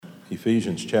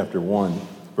Ephesians chapter 1,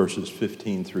 verses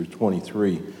 15 through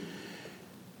 23.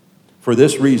 For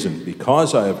this reason,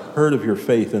 because I have heard of your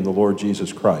faith in the Lord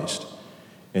Jesus Christ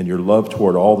and your love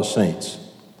toward all the saints,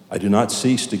 I do not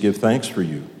cease to give thanks for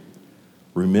you,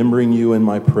 remembering you in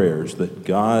my prayers, that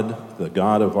God, the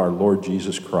God of our Lord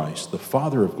Jesus Christ, the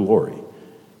Father of glory,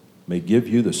 may give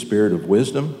you the spirit of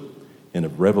wisdom and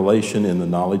of revelation in the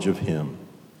knowledge of him,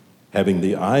 having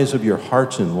the eyes of your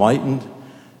hearts enlightened,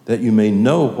 that you may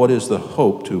know what is the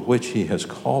hope to which he has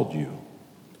called you,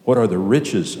 what are the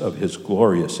riches of his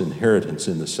glorious inheritance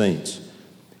in the saints,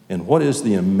 and what is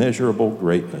the immeasurable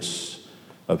greatness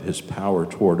of his power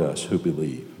toward us who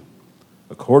believe,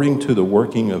 according to the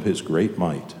working of his great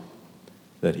might,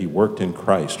 that he worked in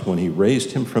Christ when he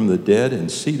raised him from the dead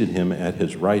and seated him at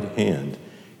his right hand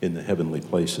in the heavenly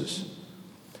places,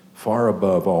 far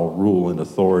above all rule and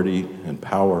authority and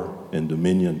power and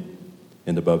dominion,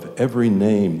 and above every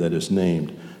name that is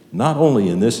named, not only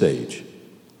in this age,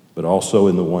 but also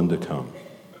in the one to come.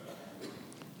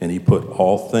 And he put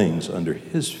all things under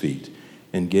his feet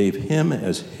and gave him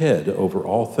as head over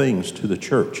all things to the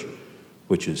church,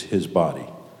 which is his body,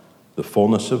 the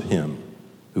fullness of him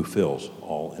who fills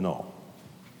all in all.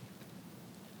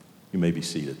 You may be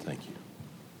seated. Thank you.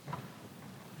 Well,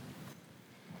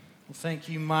 thank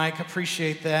you, Mike.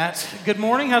 Appreciate that. Good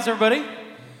morning. How's everybody?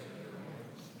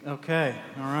 Okay.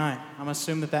 All right. I'm going to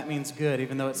assume that means good,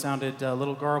 even though it sounded a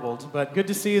little garbled. But good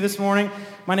to see you this morning.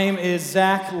 My name is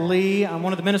Zach Lee. I'm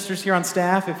one of the ministers here on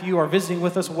staff. If you are visiting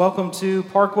with us, welcome to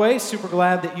Parkway. Super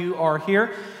glad that you are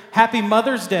here. Happy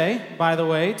Mother's Day, by the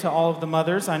way, to all of the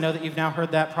mothers. I know that you've now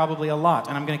heard that probably a lot,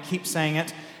 and I'm going to keep saying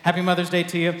it. Happy Mother's Day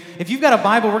to you. If you've got a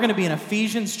Bible, we're going to be in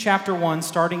Ephesians chapter 1,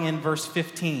 starting in verse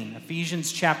 15.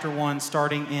 Ephesians chapter 1,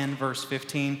 starting in verse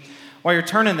 15. While you're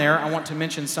turning there, I want to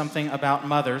mention something about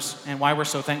mothers and why we're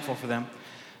so thankful for them.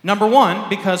 Number one,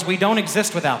 because we don't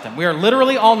exist without them. We are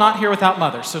literally all not here without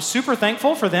mothers. So super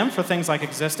thankful for them for things like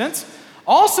existence.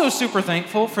 Also super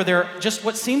thankful for their just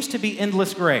what seems to be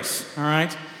endless grace, all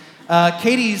right?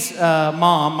 Katie's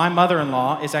mom, my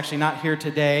mother-in-law, is actually not here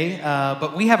today,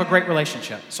 but we have a great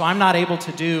relationship. So I'm not able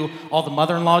to do all the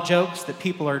mother-in-law jokes that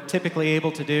people are typically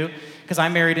able to do because I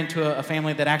married into a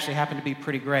family that actually happened to be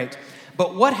pretty great.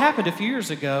 But what happened a few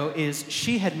years ago is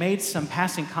she had made some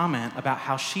passing comment about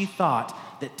how she thought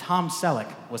that Tom Selleck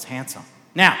was handsome.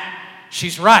 Now,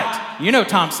 she's right. You know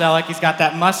Tom Selleck. He's got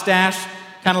that mustache,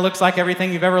 kind of looks like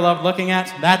everything you've ever loved looking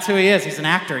at. That's who he is. He's an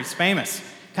actor. He's famous.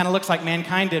 Kind of looks like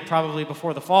mankind did probably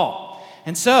before the fall.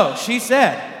 And so she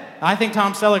said, I think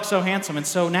Tom Selleck's so handsome. And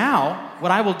so now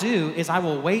what I will do is I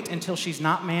will wait until she's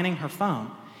not manning her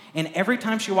phone. And every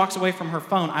time she walks away from her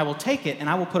phone, I will take it and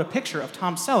I will put a picture of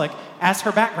Tom Selleck as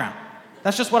her background.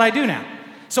 That's just what I do now.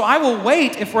 So I will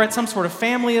wait if we're at some sort of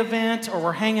family event or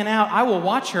we're hanging out. I will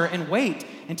watch her and wait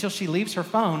until she leaves her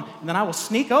phone. And then I will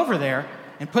sneak over there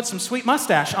and put some sweet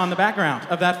mustache on the background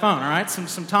of that phone, all right?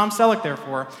 Some Tom Selleck there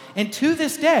for her. And to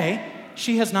this day,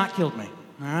 she has not killed me,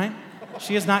 all right?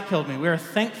 She has not killed me. We are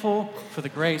thankful for the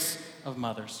grace of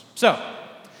mothers. So,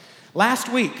 last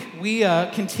week, we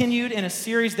continued in a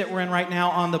series that we're in right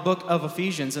now on the book of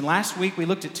Ephesians. And last week, we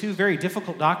looked at two very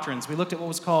difficult doctrines. We looked at what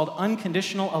was called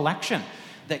unconditional election,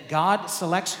 that God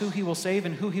selects who he will save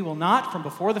and who he will not from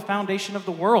before the foundation of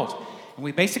the world. And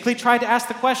we basically tried to ask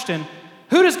the question,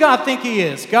 who does God think he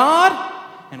is? God?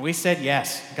 And we said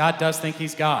yes, God does think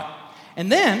he's God. And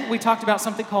then we talked about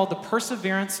something called the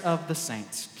perseverance of the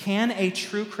saints. Can a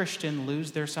true Christian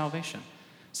lose their salvation?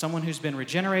 Someone who's been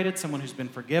regenerated, someone who's been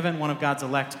forgiven, one of God's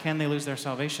elect, can they lose their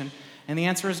salvation? And the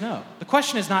answer is no. The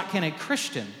question is not, can a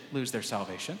Christian lose their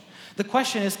salvation? The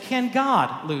question is, can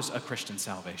God lose a Christian's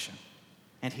salvation?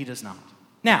 And he does not.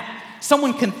 Now,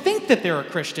 someone can think that they're a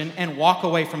Christian and walk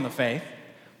away from the faith,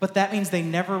 but that means they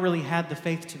never really had the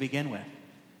faith to begin with.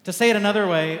 To say it another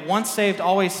way, once saved,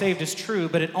 always saved is true,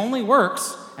 but it only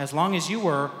works as long as you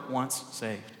were once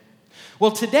saved.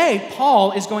 Well, today,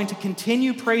 Paul is going to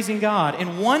continue praising God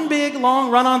in one big, long,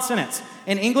 run-on sentence.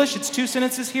 In English, it's two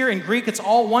sentences here. In Greek, it's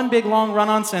all one big, long,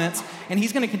 run-on sentence. And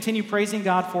he's going to continue praising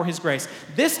God for his grace.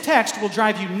 This text will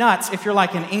drive you nuts if you're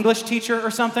like an English teacher or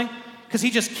something, because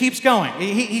he just keeps going.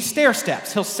 He stair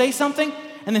steps. He'll say something,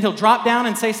 and then he'll drop down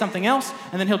and say something else,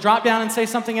 and then he'll drop down and say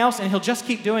something else, and he'll just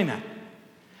keep doing that.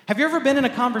 Have you ever been in a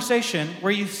conversation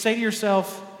where you say to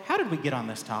yourself, how did we get on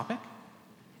this topic?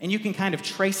 And you can kind of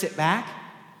trace it back?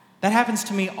 That happens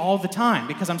to me all the time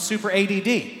because I'm super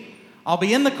ADD. I'll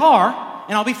be in the car,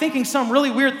 and I'll be thinking some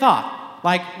really weird thought,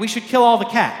 like we should kill all the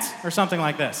cats or something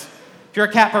like this. If you're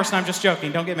a cat person, I'm just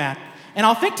joking, don't get mad. And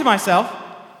I'll think to myself,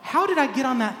 how did I get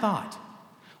on that thought?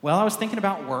 Well, I was thinking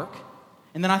about work,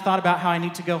 And then I thought about how I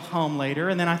need to go home later.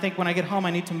 And then I think when I get home,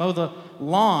 I need to mow the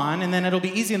lawn. And then it'll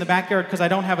be easy in the backyard because I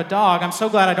don't have a dog. I'm so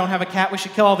glad I don't have a cat. We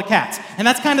should kill all the cats. And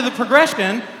that's kind of the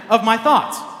progression of my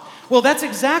thoughts. Well, that's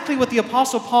exactly what the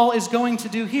Apostle Paul is going to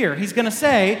do here. He's going to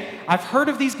say, I've heard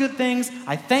of these good things.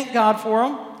 I thank God for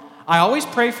them. I always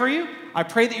pray for you. I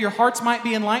pray that your hearts might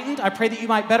be enlightened. I pray that you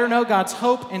might better know God's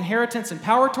hope, inheritance, and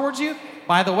power towards you.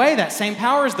 By the way, that same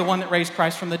power is the one that raised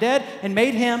Christ from the dead and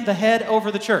made him the head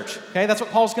over the church. Okay, that's what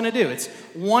Paul's going to do. It's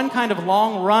one kind of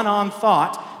long run-on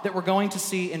thought that we're going to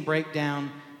see and break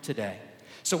down today.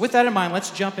 So with that in mind,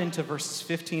 let's jump into verses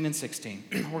 15 and 16.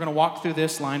 We're going to walk through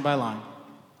this line by line.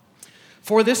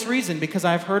 For this reason, because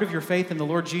I have heard of your faith in the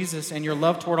Lord Jesus and your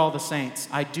love toward all the saints,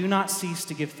 I do not cease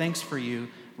to give thanks for you,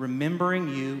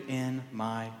 remembering you in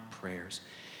my prayers.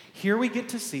 Here we get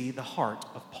to see the heart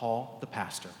of Paul the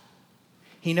pastor.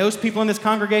 He knows people in this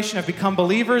congregation have become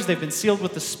believers. They've been sealed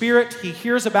with the Spirit. He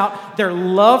hears about their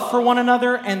love for one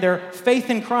another and their faith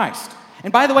in Christ.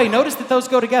 And by the way, notice that those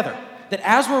go together. That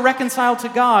as we're reconciled to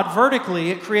God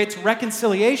vertically, it creates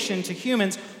reconciliation to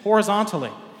humans horizontally.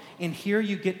 And here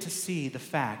you get to see the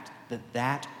fact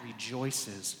that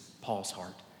rejoices Paul's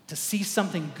heart. To see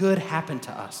something good happen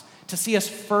to us, to see us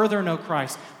further know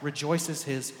Christ, rejoices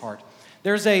his heart.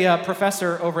 There's a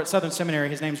professor over at Southern Seminary.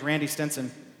 His name's Randy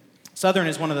Stinson. Southern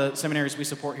is one of the seminaries we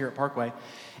support here at Parkway.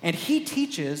 And he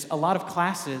teaches a lot of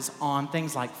classes on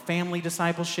things like family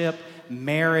discipleship,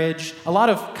 marriage, a lot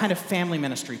of kind of family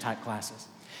ministry type classes.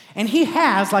 And he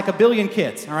has like 1 billion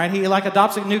kids, all right? He like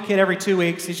adopts a new kid every 2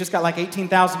 weeks. He's just got like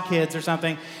 18,000 kids or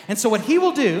something. And so what he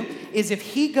will do is if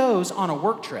he goes on a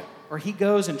work trip or he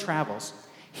goes and travels,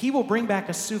 he will bring back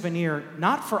a souvenir,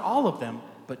 not for all of them,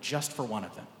 but just for one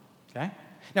of them, okay?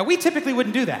 Now, we typically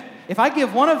wouldn't do that. If I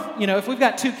give one of, if we've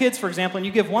got 2 kids, for example, and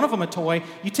you give one of them a toy,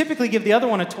 you typically give the other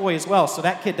one a toy as well, so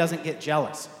that kid doesn't get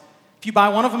jealous. If you buy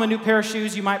one of them a new pair of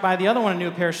shoes, you might buy the other one a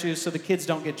new pair of shoes so the kids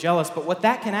don't get jealous. But what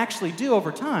that can actually do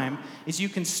over time is you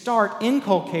can start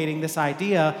inculcating this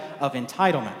idea of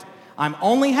entitlement. I'm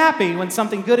only happy when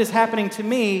something good is happening to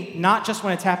me, not just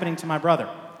when it's happening to my brother.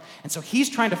 And so he's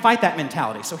trying to fight that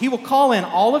mentality. So he will call in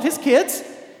all of his kids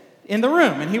in the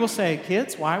room, and he will say,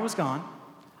 kids, while I was gone,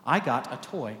 I got a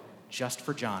toy just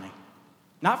for Johnny.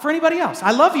 Not for anybody else. I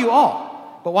love you all.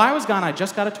 But while I was gone, I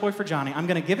just got a toy for Johnny. I'm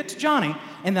going to give it to Johnny,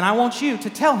 and then I want you to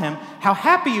tell him how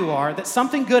happy you are that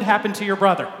something good happened to your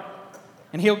brother.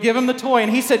 And he'll give him the toy, and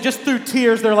he said just through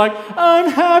tears, they're like, I'm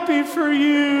happy for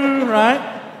you, right?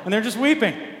 And they're just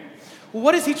weeping. Well,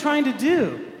 what is he trying to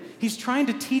do? He's trying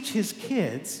to teach his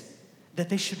kids that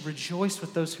they should rejoice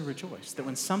with those who rejoice. That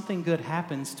when something good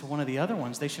happens to one of the other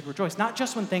ones, they should rejoice. Not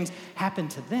just when things happen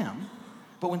to them,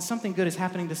 but when something good is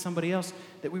happening to somebody else,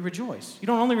 that we rejoice. You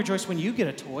don't only rejoice when you get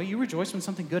a toy, you rejoice when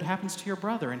something good happens to your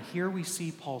brother. And here we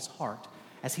see Paul's heart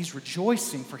as he's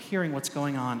rejoicing for hearing what's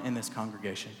going on in this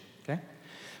congregation. Okay?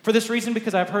 For this reason,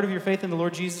 because I've heard of your faith in the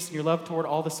Lord Jesus and your love toward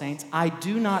all the saints, I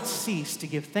do not cease to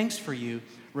give thanks for you,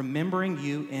 remembering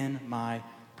you in my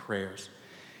prayers.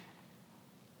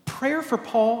 Prayer for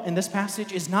Paul in this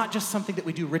passage is not just something that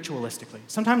we do ritualistically.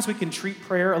 Sometimes we can treat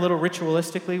prayer a little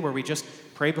ritualistically where we just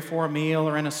pray before a meal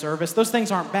or in a service. Those things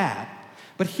aren't bad.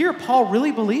 But here Paul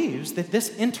really believes that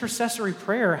this intercessory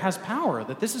prayer has power,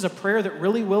 that this is a prayer that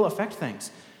really will affect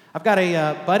things. I've got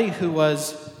a buddy who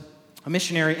was a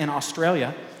missionary in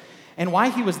Australia, and while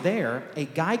he was there, a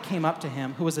guy came up to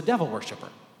him who was a devil worshiper.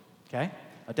 Okay?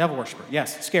 A devil worshiper.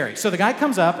 Yes, scary. So the guy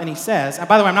comes up and he says, and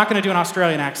by the way, I'm not going to do an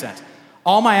Australian accent.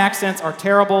 All my accents are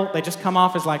terrible. They just come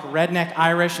off as like redneck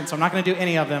Irish, and so I'm not going to do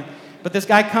any of them. But this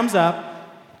guy comes up,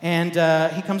 and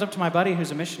he comes up to my buddy who's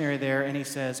a missionary there, and he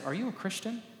says, are you a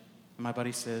Christian? And my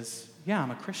buddy says, yeah, I'm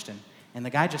a Christian. And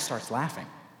the guy just starts laughing,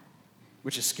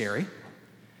 which is scary.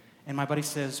 And my buddy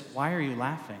says, why are you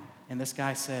laughing? And this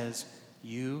guy says,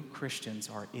 you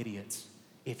Christians are idiots.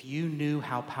 If you knew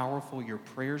how powerful your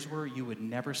prayers were, you would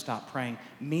never stop praying.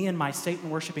 Me and my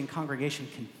Satan-worshiping congregation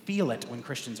can feel it when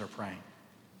Christians are praying.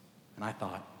 And I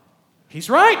thought, he's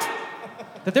right,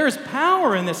 that there is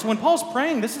power in this. When Paul's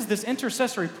praying, this is this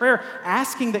intercessory prayer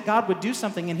asking that God would do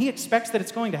something, and he expects that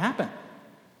it's going to happen.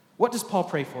 What does Paul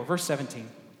pray for? Verse 17,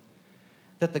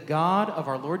 that the God of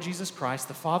our Lord Jesus Christ,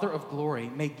 the Father of glory,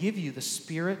 may give you the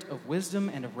spirit of wisdom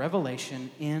and of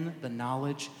revelation in the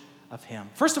knowledge of him.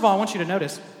 First of all, I want you to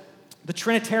notice the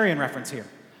Trinitarian reference here.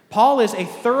 Paul is a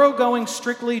thoroughgoing,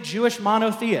 strictly Jewish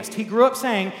monotheist. He grew up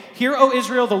saying, "Hear, O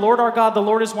Israel, the Lord our God, the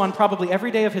Lord is one," probably every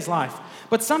day of his life.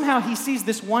 But somehow he sees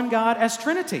this one God as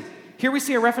Trinity. Here we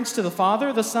see a reference to the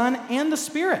Father, the Son, and the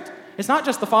Spirit. It's not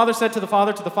just the Father said to the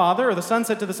Father, or the Son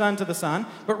said to the Son,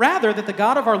 but rather that the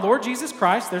God of our Lord Jesus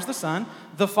Christ, there's the Son,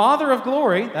 the Father of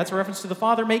glory, that's a reference to the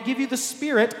Father, may give you the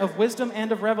spirit of wisdom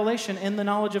and of revelation in the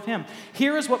knowledge of Him.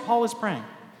 Here is what Paul is praying,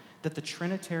 that the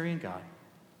Trinitarian God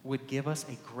would give us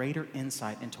a greater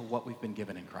insight into what we've been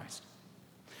given in Christ.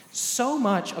 So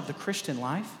much of the Christian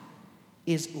life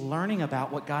is learning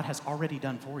about what God has already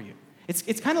done for you.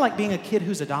 It's kind of like being a kid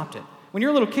who's adopted. When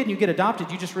you're a little kid and you get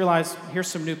adopted, you just realize, here's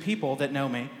some new people that know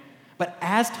me. But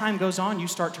as time goes on, you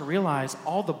start to realize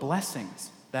all the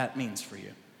blessings that means for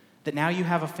you. That now you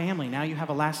have a family, now you have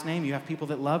a last name, you have people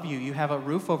that love you, you have a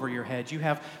roof over your head, you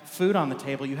have food on the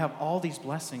table, you have all these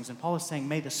blessings. And Paul is saying,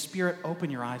 may the Spirit open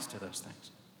your eyes to those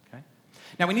things. Okay?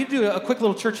 Now we need to do a quick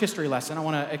little church history lesson. I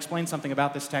want to explain something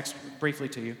about this text briefly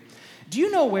to you. Do you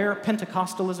know where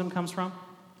Pentecostalism comes from?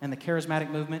 And the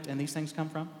charismatic movement and these things come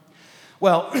from?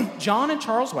 Well, John and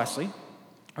Charles Wesley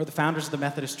are the founders of the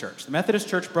Methodist Church. The Methodist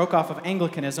Church broke off of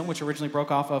Anglicanism, which originally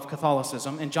broke off of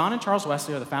Catholicism, and John and Charles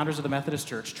Wesley are the founders of the Methodist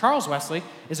Church. Charles Wesley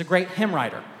is a great hymn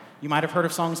writer. You might have heard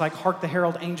of songs like Hark the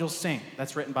Herald Angels Sing.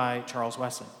 That's written by Charles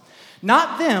Wesley.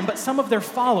 Not them, but some of their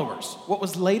followers, what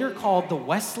was later called the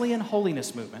Wesleyan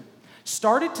Holiness Movement,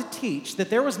 started to teach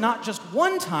that there was not just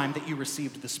one time that you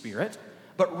received the Spirit,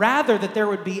 but rather that there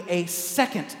would be a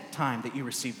second time that you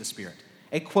received the Spirit.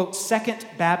 A, quote, second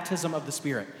baptism of the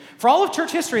Spirit. For all of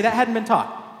church history, that hadn't been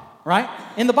taught, right?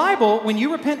 In the Bible, when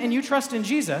you repent and you trust in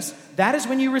Jesus, that is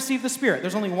when you receive the Spirit.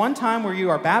 There's only one time where you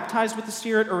are baptized with the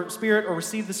Spirit or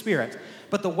receive the Spirit.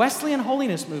 But the Wesleyan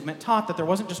Holiness Movement taught that there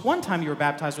wasn't just one time you were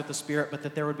baptized with the Spirit, but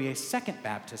that there would be a second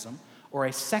baptism or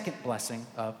a second blessing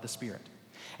of the Spirit.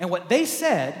 And what they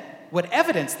said would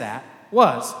evidence that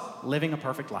was living a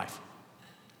perfect life.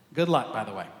 Good luck, by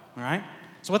the way, all right?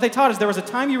 So what they taught is there was a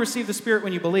time you received the Spirit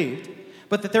when you believed,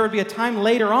 but that there would be a time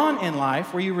later on in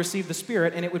life where you received the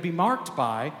Spirit, and it would be marked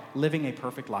by living a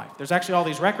perfect life. There's actually all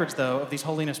these records, though, of these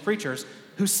holiness preachers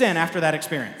who sin after that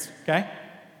experience, okay?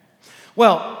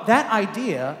 Well, that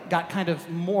idea got kind of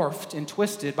morphed and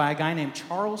twisted by a guy named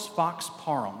Charles Fox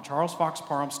Parham. Charles Fox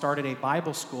Parham started a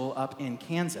Bible school up in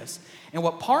Kansas, and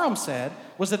what Parham said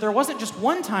was that there wasn't just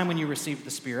one time when you received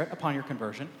the Spirit upon your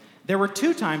conversion. There were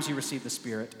two times you received the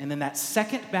Spirit, and then that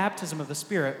second baptism of the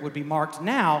Spirit would be marked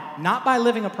now, not by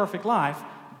living a perfect life,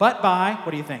 but by,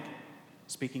 what do you think?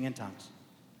 Speaking in tongues,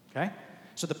 okay?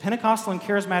 So the Pentecostal and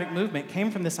charismatic movement came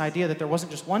from this idea that there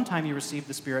wasn't just one time you received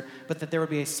the Spirit, but that there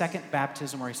would be a second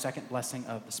baptism or a second blessing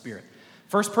of the Spirit.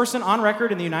 First person on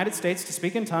record in the United States to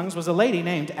speak in tongues was a lady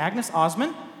named Agnes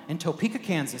Osmond in Topeka,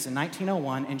 Kansas in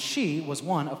 1901, and she was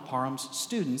one of Parham's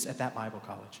students at that Bible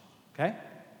college, okay?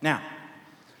 Now,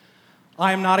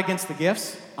 I am not against the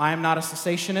gifts. I am not a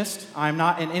cessationist. I am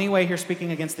not in any way here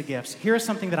speaking against the gifts. Here is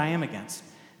something that I am against.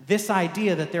 This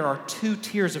idea that there are two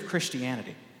tiers of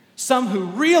Christianity. Some who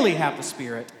really have the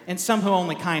Spirit and some who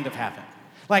only kind of have it.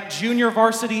 Like junior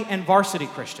varsity and varsity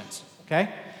Christians, okay?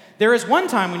 There is one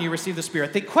time when you receive the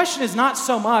Spirit. The question is not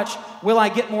so much, will I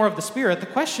get more of the Spirit? The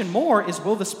question more is,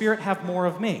 will the Spirit have more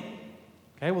of me?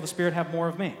 Okay, will the Spirit have more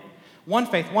of me? One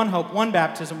faith, one hope, one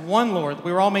baptism, one Lord.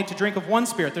 We were all made to drink of one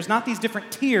Spirit. There's not these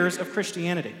different tiers of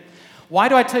Christianity. Why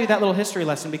do I tell you that little history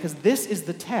lesson? Because this is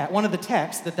one of the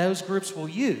texts that those groups will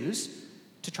use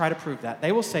to try to prove that.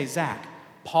 They will say, Zach,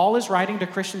 Paul is writing to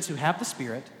Christians who have the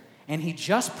Spirit, and he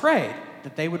just prayed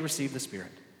that they would receive the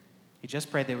Spirit. He just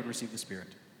prayed they would receive the Spirit.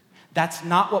 That's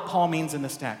not what Paul means in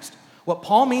this text. What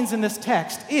Paul means in this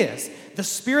text is the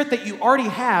Spirit that you already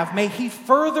have, may he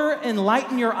further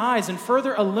enlighten your eyes and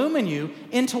further illumine you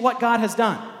into what God has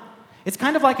done. It's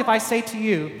kind of like if I say to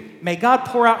you, may God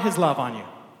pour out his love on you.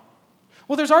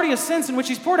 Well, there's already a sense in which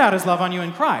he's poured out his love on you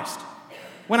in Christ.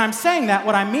 When I'm saying that,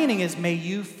 what I'm meaning is may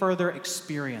you further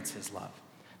experience his love.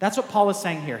 That's what Paul is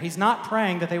saying here. He's not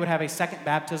praying that they would have a second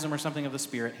baptism or something of the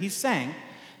Spirit. He's saying,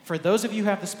 for those of you who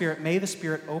have the Spirit, may the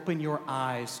Spirit open your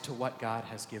eyes to what God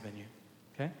has given you.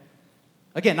 Okay?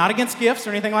 Again, not against gifts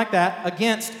or anything like that,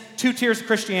 against two tiers of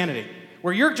Christianity,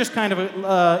 where you're just kind of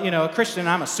a Christian and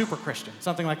I'm a super Christian,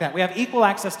 something like that. We have equal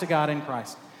access to God in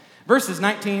Christ. Verses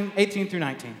 18 through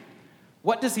 19.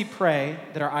 What does he pray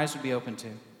that our eyes would be open to?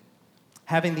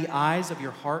 Having the eyes of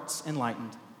your hearts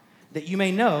enlightened, that you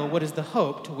may know what is the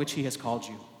hope to which he has called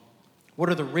you. What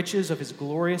are the riches of his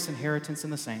glorious inheritance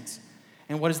in the saints?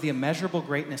 And what is the immeasurable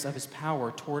greatness of his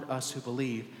power toward us who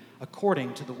believe,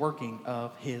 according to the working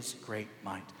of his great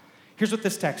might? Here's what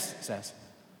this text says.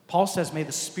 Paul says, may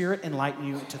the Spirit enlighten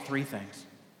you to three things.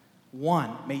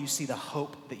 One, may you see the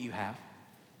hope that you have.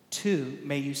 Two,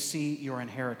 may you see your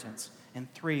inheritance. And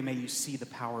three, may you see the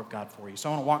power of God for you. So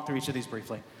I want to walk through each of these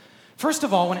briefly. First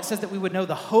of all, when it says that we would know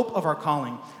the hope of our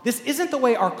calling, this isn't the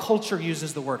way our culture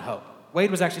uses the word hope. Wade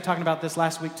was actually talking about this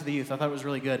last week to the youth. I thought it was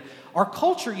really good. Our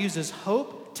culture uses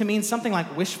hope to mean something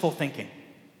like wishful thinking,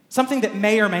 something that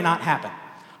may or may not happen.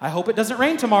 I hope it doesn't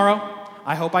rain tomorrow.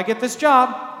 I hope I get this job.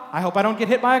 I hope I don't get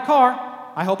hit by a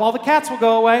car. I hope all the cats will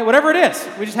go away. Whatever it is,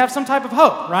 we just have some type of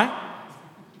hope, right?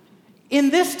 In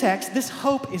this text, this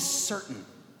hope is certain.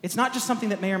 It's not just something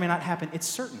that may or may not happen. It's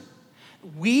certain.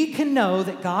 We can know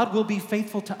that God will be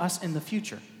faithful to us in the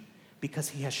future because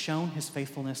he has shown his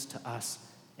faithfulness to us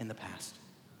in the past.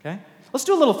 Okay? Let's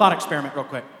do a little thought experiment real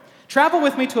quick. Travel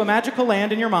with me to a magical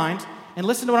land in your mind and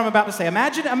listen to what I'm about to say.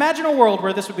 Imagine a world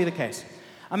where this would be the case.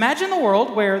 Imagine the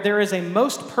world where there is a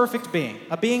most perfect being,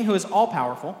 a being who is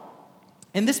all-powerful,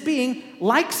 and this being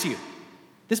likes you.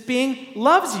 This being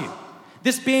loves you.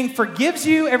 This being forgives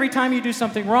you every time you do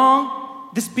something wrong.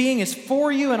 This being is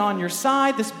for you and on your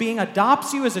side. This being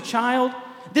adopts you as a child.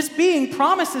 This being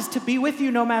promises to be with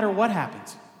you no matter what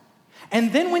happens.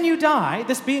 And then when you die,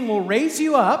 this being will raise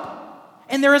you up,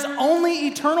 and there is only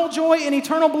eternal joy and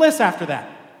eternal bliss after that.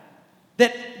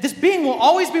 That this being will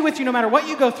always be with you no matter what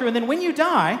you go through, and then when you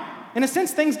die, in a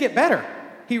sense, things get better.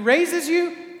 He raises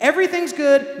you, everything's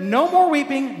good, no more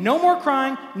weeping, no more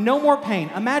crying, no more pain.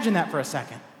 Imagine that for a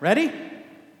second. Ready?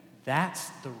 That's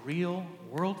the real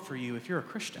world for you if you're a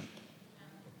Christian.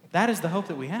 That is the hope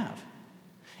that we have.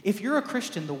 If you're a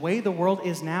Christian, the way the world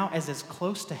is now is as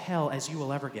close to hell as you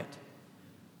will ever get.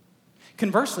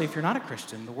 Conversely, if you're not a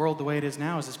Christian, the world the way it is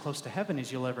now is as close to heaven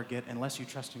as you'll ever get unless you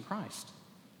trust in Christ.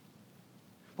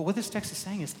 But what this text is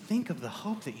saying is think of the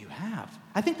hope that you have.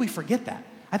 I think we forget that.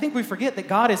 I think we forget that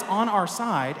God is on our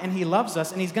side and he loves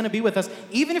us and he's going to be with us.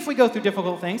 Even if we go through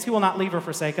difficult things, he will not leave or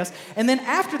forsake us. And then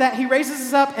after that, he raises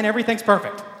us up and everything's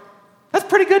perfect. That's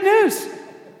pretty good news.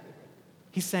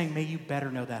 He's saying, may you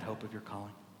better know that hope of your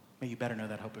calling. May you better know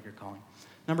that hope of your calling.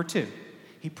 Number 2,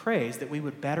 he prays that we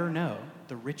would better know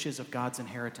the riches of God's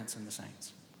inheritance in the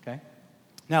saints. Okay?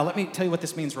 Now, let me tell you what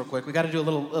this means real quick. We got to do a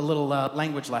little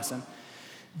language lesson.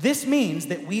 This means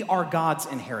that we are God's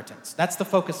inheritance. That's the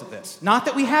focus of this. Not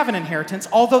that we have an inheritance,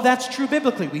 although that's true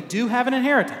biblically. We do have an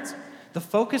inheritance. The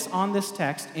focus on this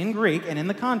text in Greek and in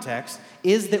the context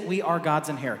is that we are God's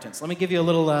inheritance. Let me give you a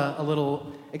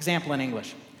little example in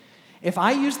English. If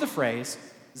I use the phrase,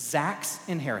 Zach's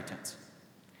inheritance,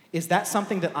 is that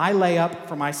something that I lay up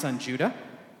for my son Judah?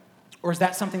 Or is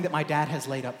that something that my dad has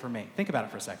laid up for me? Think about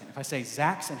it for a second. If I say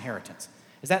Zach's inheritance,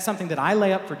 is that something that I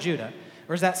lay up for Judah?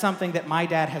 Or is that something that my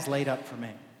dad has laid up for me?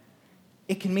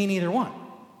 It can mean either one.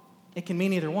 It can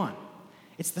mean either one.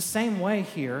 It's the same way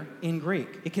here in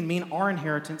Greek. It can mean our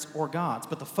inheritance or God's.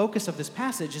 But the focus of this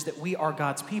passage is that we are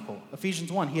God's people.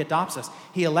 Ephesians 1, he adopts us.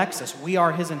 He elects us. We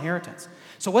are his inheritance.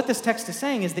 So what this text is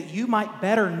saying is that you might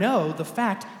better know the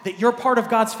fact that you're part of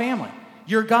God's family.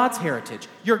 You're God's heritage.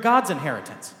 You're God's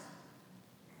inheritance.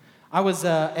 I was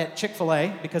at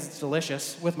Chick-fil-A, because it's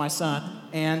delicious, with my son,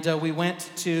 and we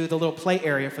went to the little play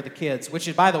area for the kids, which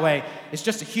is, by the way, is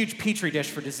just a huge petri dish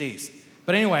for disease.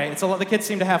 But anyway, the kids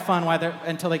seem to have fun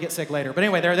until they get sick later. But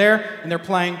anyway, they're there, and they're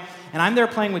playing, and I'm there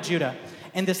playing with Judah,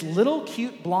 and this little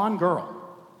cute blonde girl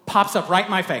pops up right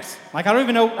in my face. Like, I didn't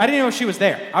even know she was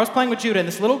there. I was playing with Judah, and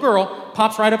this little girl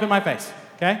pops right up in my face,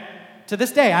 okay? To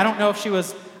this day, I don't know if she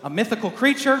was a mythical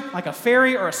creature, like a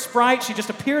fairy or a sprite. She just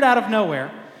appeared out of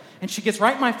nowhere. And she gets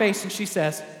right in my face and she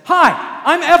says, "Hi,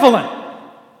 I'm Evelyn."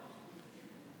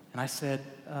 And I said,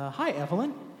 "Hi,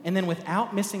 Evelyn." And then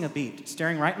without missing a beat,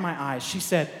 staring right in my eyes, she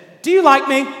said, "Do you like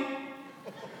me?"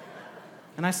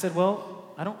 And I said, "Well,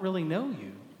 I don't really know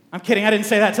you." I'm kidding, I didn't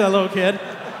say that to the little kid.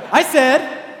 I said,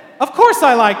 "Of course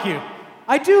I like you.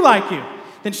 I do like you."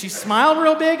 Then she smiled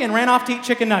real big and ran off to eat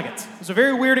chicken nuggets. It was a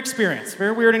very weird experience,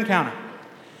 very weird encounter.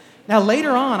 Now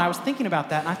later on, I was thinking about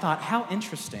that and I thought, how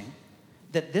interesting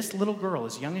that this little girl,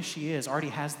 as young as she is, already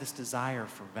has this desire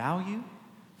for value,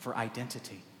 for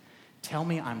identity. Tell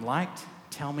me I'm liked.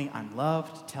 Tell me I'm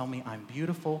loved. Tell me I'm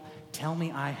beautiful. Tell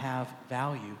me I have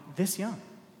value this young.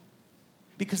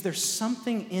 Because there's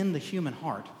something in the human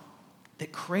heart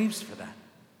that craves for that.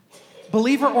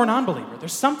 Believer or non-believer,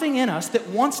 there's something in us that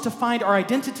wants to find our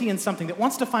identity in something, that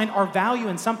wants to find our value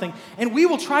in something, and we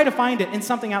will try to find it in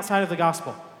something outside of the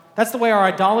gospel. That's the way our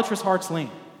idolatrous hearts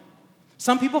lean.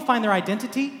 Some people find their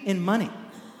identity in money.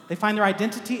 They find their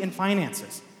identity in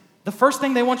finances. The first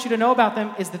thing they want you to know about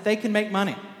them is that they can make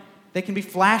money. They can be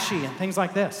flashy and things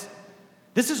like this.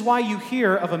 This is why you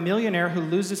hear of a millionaire who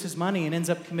loses his money and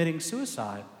ends up committing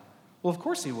suicide. Well, of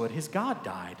course he would. His God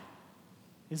died.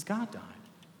 His God died.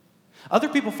 Other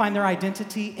people find their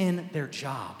identity in their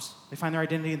jobs. They find their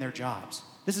identity in their jobs.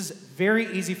 This is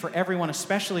very easy for everyone,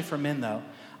 especially for men, though.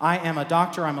 I am a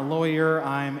doctor, I'm a lawyer,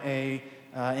 I'm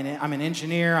an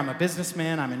engineer, I'm a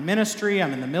businessman, I'm in ministry,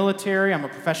 I'm in the military, I'm a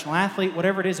professional athlete,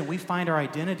 whatever it is, and we find our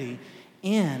identity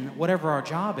in whatever our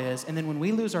job is, and then when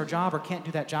we lose our job or can't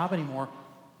do that job anymore,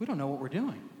 we don't know what we're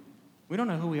doing. We don't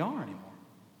know who we are anymore.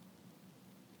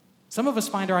 Some of us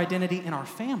find our identity in our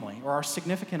family or our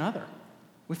significant other.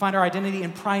 We find our identity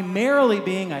in primarily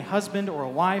being a husband or a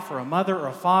wife or a mother or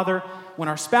a father. When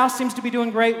our spouse seems to be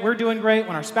doing great, we're doing great.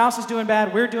 When our spouse is doing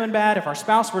bad, we're doing bad. If our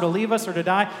spouse were to leave us or to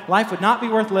die, life would not be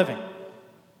worth living.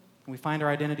 We find our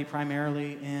identity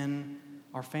primarily in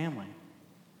our family.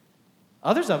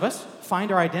 Others of us find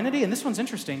our identity, and this one's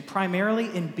interesting,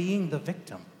 primarily in being the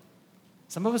victim.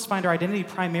 Some of us find our identity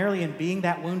primarily in being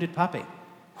that wounded puppy.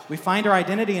 We find our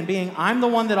identity in being, I'm the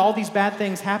one that all these bad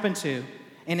things happen to,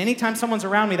 and anytime someone's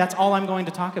around me, that's all I'm going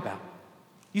to talk about.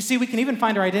 You see, we can even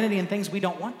find our identity in things we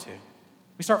don't want to.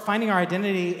 We start finding our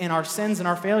identity in our sins and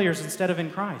our failures instead of in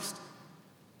Christ.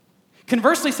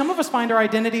 Conversely, some of us find our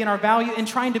identity and our value in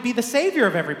trying to be the savior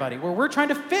of everybody, where we're trying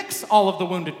to fix all of the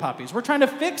wounded puppies. We're trying to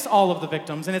fix all of the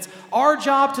victims, and it's our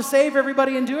job to save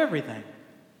everybody and do everything.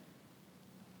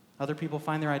 Other people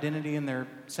find their identity in their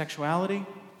sexuality.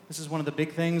 This is one of the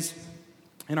big things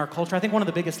in our culture. I think one of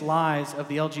the biggest lies of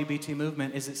the LGBT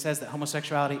movement is it says that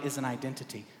homosexuality is an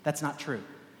identity. That's not true.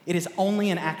 It is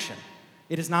only an action.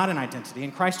 It is not an identity.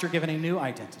 In Christ, you're given a new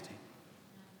identity.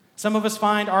 Some of us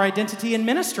find our identity in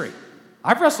ministry.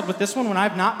 I've wrestled with this one when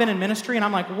I've not been in ministry, and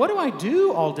I'm like, what do I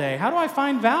do all day? How do I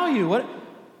find value?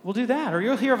 We'll do that. Or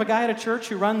you'll hear of a guy at a church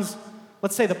who runs,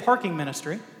 let's say, the parking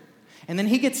ministry, and then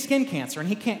he gets skin cancer, and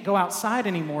he can't go outside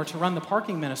anymore to run the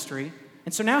parking ministry.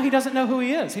 And so now he doesn't know who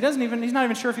he is. He's not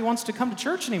even sure if he wants to come to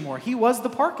church anymore. He was the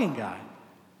parking guy.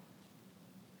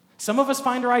 Some of us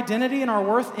find our identity and our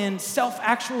worth in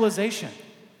self-actualization.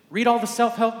 Read all the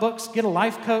self-help books, get a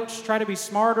life coach, try to be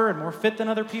smarter and more fit than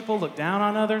other people, look down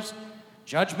on others,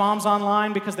 judge moms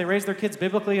online because they raise their kids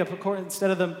biblically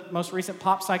instead of the most recent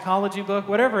pop psychology book,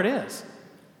 whatever it is.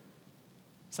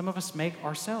 Some of us make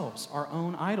ourselves our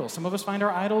own idols. Some of us find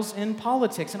our idols in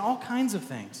politics and all kinds of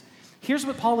things. Here's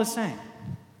what Paul is saying.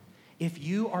 If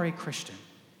you are a Christian,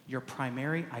 your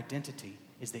primary identity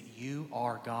is that you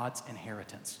are God's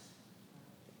inheritance.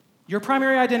 Your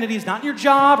primary identity is not in your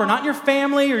job or not in your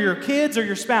family or your kids or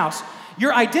your spouse.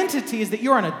 Your identity is that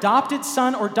you're an adopted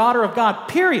son or daughter of God,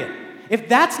 period. If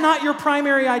that's not your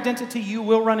primary identity, you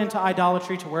will run into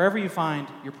idolatry to wherever you find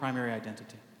your primary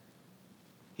identity.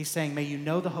 He's saying, may you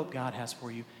know the hope God has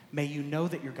for you. May you know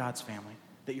that you're God's family,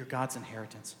 that you're God's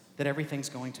inheritance, that everything's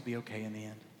going to be okay in the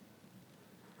end.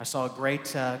 I saw a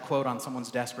great quote on someone's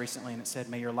desk recently, and it said,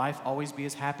 may your life always be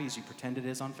as happy as you pretend it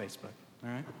is on Facebook. All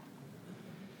right?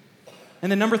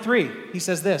 And then number 3, he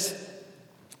says this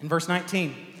in verse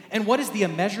 19. And what is the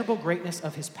immeasurable greatness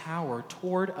of his power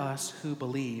toward us who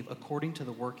believe according to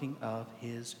the working of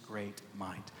his great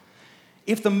might?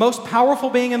 If the most powerful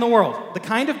being in the world, the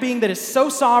kind of being that is so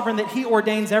sovereign that he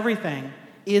ordains everything,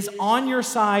 is on your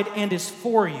side and is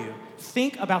for you,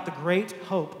 think about the great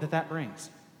hope that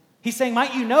brings. He's saying,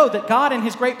 might you know that God in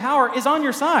his great power is on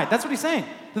your side. That's what he's saying.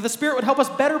 That the Spirit would help us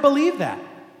better believe that.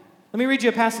 Let me read you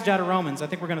a passage out of Romans. I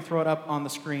think we're going to throw it up on the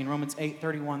screen. Romans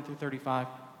 8:31 through 35.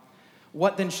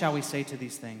 What then shall we say to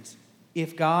these things?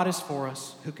 If God is for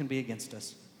us, who can be against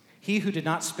us? He who did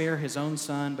not spare his own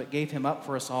son, but gave him up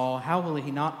for us all, how will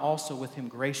he not also with him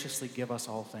graciously give us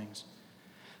all things?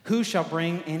 Who shall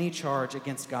bring any charge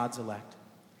against God's elect?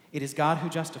 It is God who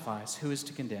justifies. Who is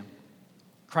to condemn?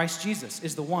 Christ Jesus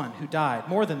is the one who died,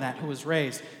 more than that, who was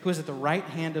raised, who is at the right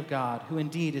hand of God, who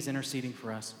indeed is interceding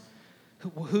for us.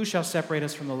 Who shall separate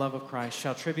us from the love of Christ?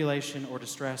 Shall tribulation or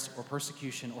distress or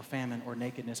persecution or famine or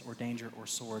nakedness or danger or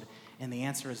sword? And the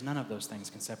answer is none of those things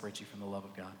can separate you from the love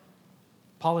of God.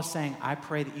 Paul is saying, I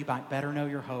pray that you might better know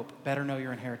your hope, better know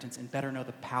your inheritance, and better know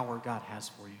the power God has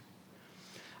for you.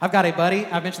 I've got a buddy,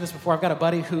 I've mentioned this before, I've got a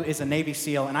buddy who is a Navy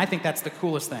SEAL, and I think that's the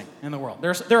coolest thing in the world.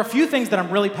 There are a few things that I'm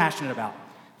really passionate about.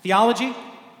 Theology,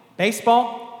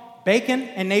 baseball, bacon,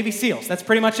 and Navy SEALs. That's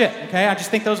pretty much it, okay? I just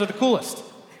think those are the coolest.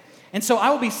 And so I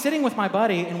will be sitting with my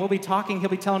buddy, and we'll be talking. He'll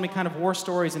be telling me kind of war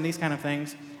stories and these kind of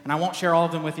things. And I won't share all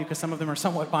of them with you because some of them are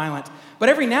somewhat violent. But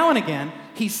every now and again,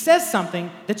 he says something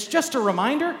that's just a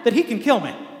reminder that he can kill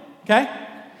me, okay?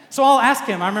 So I'll ask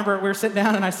him. I remember we were sitting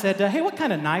down, and I said, hey, what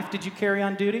kind of knife did you carry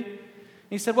on duty? And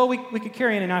he said, well, we could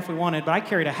carry any knife we wanted, but I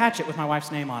carried a hatchet with my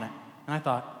wife's name on it. And I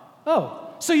thought, oh,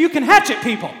 so you can hatchet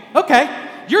people. Okay,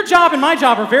 your job and my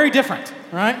job are very different,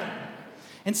 right?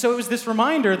 And so it was this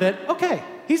reminder that, okay,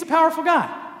 he's a powerful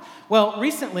guy. Well,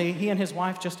 recently, he and his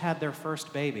wife just had their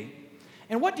first baby.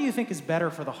 And what do you think is better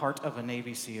for the heart of a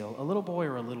Navy SEAL, a little boy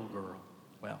or a little girl?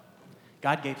 Well,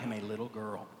 God gave him a little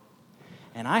girl.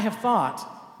 And I have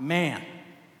thought, man,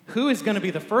 who is going to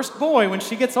be the first boy when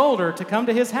she gets older to come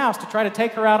to his house to try to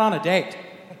take her out on a date?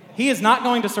 He is not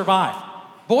going to survive.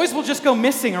 Boys will just go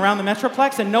missing around the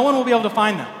Metroplex and no one will be able to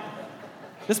find them.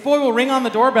 This boy will ring on the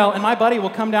doorbell and my buddy will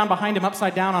come down behind him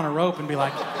upside down on a rope and be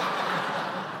like,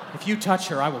 if you touch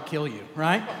her, I will kill you,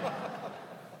 right?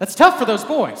 That's tough for those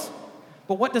boys.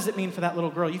 But what does it mean for that little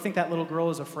girl? You think that little girl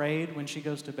is afraid when she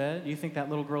goes to bed? You think that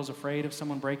little girl's afraid of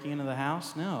someone breaking into the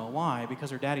house? No. Why?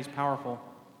 Because her daddy's powerful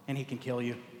and he can kill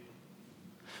you.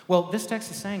 Well, this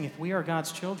text is saying if we are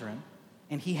God's children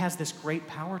and he has this great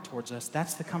power towards us,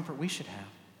 that's the comfort we should have.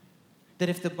 That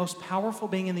if the most powerful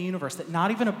being in the universe, that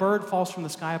not even a bird falls from the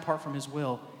sky apart from his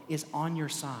will, is on your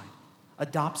side,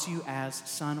 adopts you as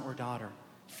son or daughter,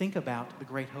 think about the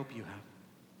great hope you have.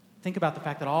 Think about the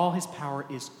fact that all his power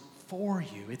is for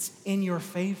you. It's in your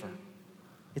favor.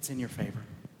 It's in your favor.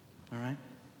 All right?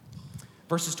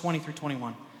 Verses 20 through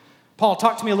 21. Paul,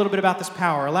 talk to me a little bit about this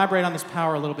power. Elaborate on this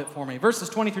power a little bit for me. Verses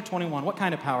 20 through 21. What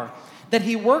kind of power? That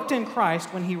he worked in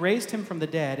Christ when he raised him from the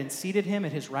dead and seated him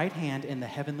at his right hand in the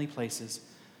heavenly places,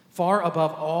 far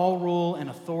above all rule and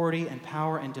authority and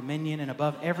power and dominion and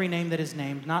above every name that is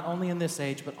named, not only in this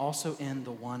age, but also in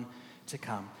the one to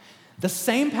come. The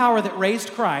same power that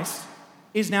raised Christ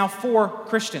is now for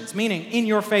Christians, meaning in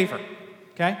your favor,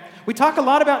 okay? We talk a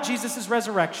lot about Jesus'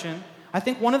 resurrection. I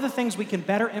think one of the things we can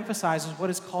better emphasize is what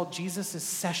is called Jesus'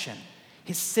 session,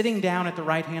 his sitting down at the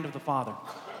right hand of the Father.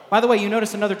 By the way, you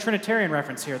notice another Trinitarian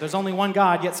reference here. There's only one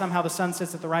God, yet somehow the Son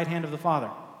sits at the right hand of the Father.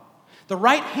 The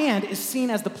right hand is seen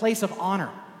as the place of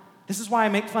honor. This is why I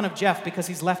make fun of Jeff, because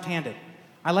he's left-handed.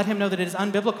 I let him know that it is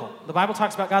unbiblical. The Bible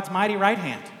talks about God's mighty right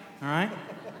hand, all right?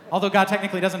 Although God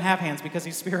technically doesn't have hands because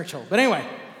he's spiritual. But anyway,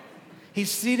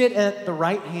 he's seated at the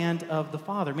right hand of the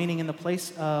Father, meaning in the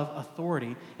place of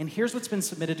authority. And here's what's been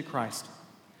submitted to Christ.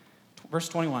 Verse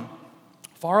 21.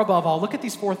 Far above all, look at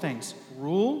these four things: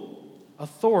 rule,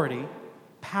 authority,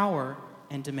 power,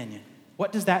 and dominion.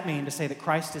 What does that mean to say that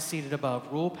Christ is seated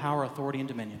above rule, power, authority, and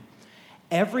dominion?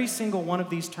 Every single one of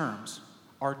these terms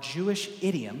are Jewish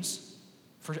idioms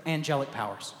for angelic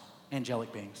powers.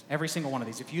 Angelic beings. Every single one of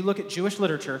these. If you look at Jewish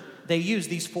literature, they use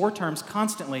these four terms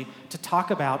constantly to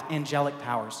talk about angelic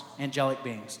powers, angelic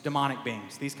beings, demonic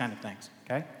beings, these kind of things,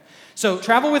 okay? So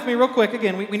travel with me real quick.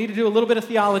 Again, we need to do a little bit of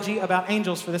theology about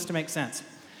angels for this to make sense.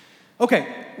 Okay,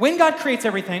 when God creates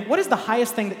everything, what is the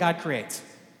highest thing that God creates?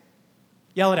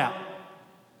 Yell it out.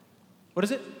 What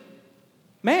is it?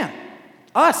 Man.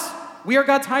 Us. We are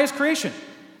God's highest creation.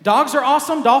 Dogs are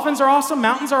awesome, dolphins are awesome,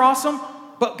 mountains are awesome.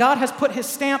 But God has put his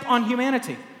stamp on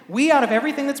humanity. We, out of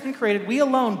everything that's been created, we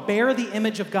alone bear the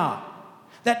image of God.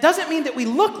 That doesn't mean that we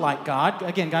look like God.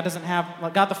 Again, God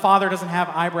the Father doesn't have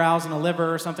eyebrows and a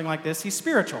liver or something like this. He's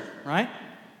spiritual, right?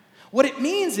 What it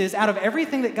means is, out of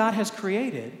everything that God has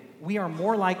created, we are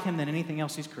more like him than anything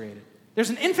else he's created. There's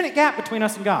an infinite gap between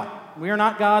us and God. We are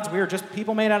not gods. We are just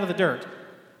people made out of the dirt.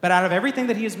 But out of everything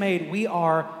that he has made, we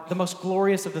are the most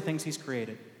glorious of the things he's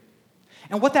created.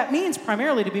 And what that means,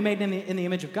 primarily, to be made in the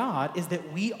image of God, is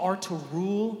that we are to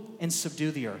rule and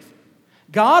subdue the earth.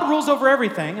 God rules over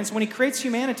everything, and so when he creates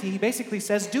humanity, he basically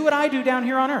says, do what I do down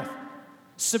here on earth.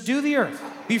 Subdue the earth.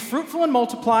 Be fruitful and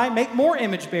multiply, make more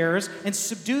image bearers, and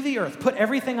subdue the earth. Put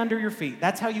everything under your feet.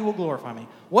 That's how you will glorify me.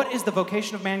 What is the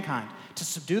vocation of mankind? To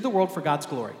subdue the world for God's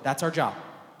glory. That's our job.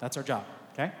 That's our job,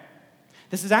 okay?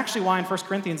 This is actually why in 1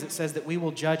 Corinthians it says that we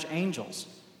will judge angels.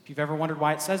 If you've ever wondered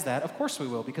why it says that, of course we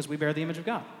will, because we bear the image of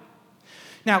God.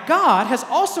 Now, God has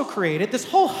also created this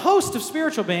whole host of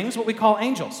spiritual beings, what we call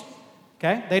angels.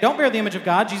 Okay? They don't bear the image of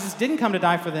God. Jesus didn't come to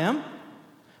die for them.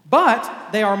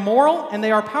 But they are moral, and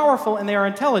they are powerful, and they are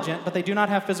intelligent, but they do not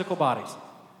have physical bodies.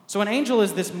 So an angel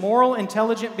is this moral,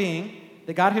 intelligent being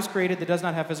that God has created that does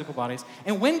not have physical bodies.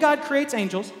 And when God creates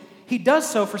angels, he does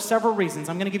so for several reasons.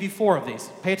 I'm going to give you 4 of these.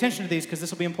 Pay attention to these because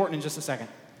this will be important in just a second.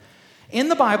 In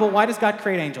the Bible, why does God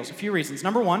create angels? A few reasons.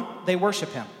 Number 1, they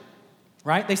worship him,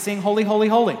 right? They sing holy, holy,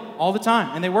 holy all the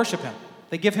time, and they worship him.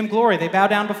 They give him glory. They bow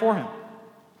down before him.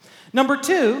 Number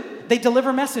 2, they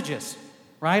deliver messages,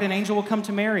 right? An angel will come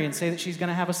to Mary and say that she's going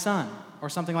to have a son or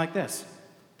something like this.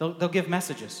 They'll give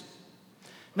messages.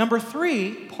 Number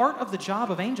 3, part of the job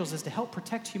of angels is to help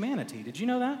protect humanity. Did you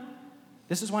know that?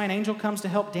 This is why an angel comes to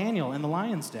help Daniel in the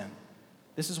lion's den.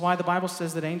 This is why the Bible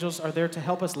says that angels are there to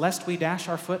help us lest we dash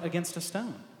our foot against a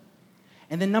stone.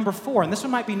 And then number 4, and this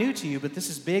one might be new to you, but this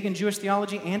is big in Jewish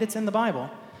theology and it's in the Bible.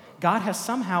 God has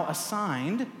somehow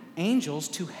assigned angels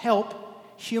to help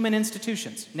human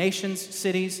institutions, nations,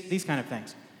 cities, these kind of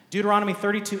things. Deuteronomy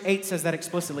 32:8 says that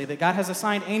explicitly, that God has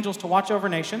assigned angels to watch over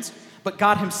nations, but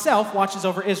God himself watches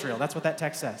over Israel. That's what that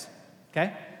text says.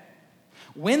 okay?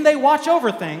 When they watch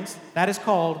over things, that is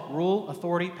called rule,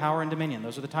 authority, power, and dominion.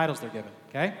 Those are the titles they're given,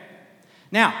 okay?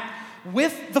 Now,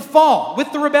 with the fall,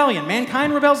 with the rebellion,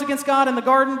 mankind rebels against God in the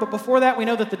garden, but before that we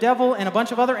know that the devil and a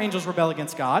bunch of other angels rebel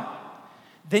against God.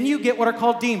 Then you get what are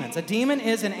called demons. A demon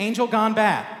is an angel gone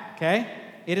bad, okay?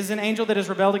 It is an angel that has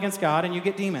rebelled against God, and you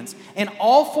get demons. And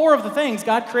all four of the things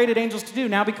God created angels to do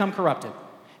now become corrupted.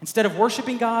 Instead of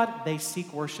worshiping God, they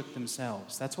seek worship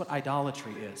themselves. That's what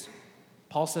idolatry is.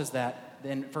 Paul says that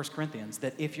in 1 Corinthians,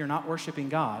 that if you're not worshiping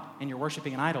God and you're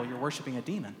worshiping an idol, you're worshiping a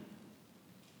demon,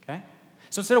 okay?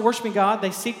 So instead of worshiping God,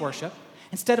 they seek worship.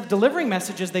 Instead of delivering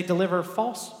messages, they deliver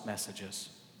false messages.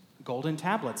 Golden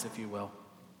tablets, if you will,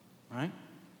 right?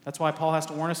 That's why Paul has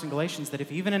to warn us in Galatians that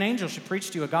if even an angel should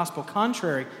preach to you a gospel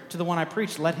contrary to the one I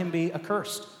preached, let him be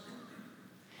accursed.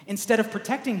 Instead of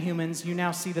protecting humans, you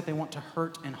now see that they want to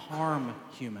hurt and harm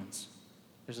humans.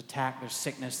 There's attack, there's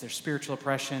sickness, there's spiritual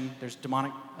oppression, there's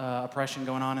demonic oppression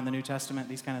going on in the New Testament,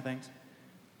 these kind of things.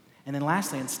 And then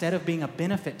lastly, instead of being a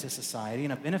benefit to society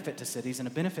and a benefit to cities and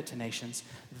a benefit to nations,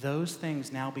 those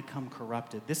things now become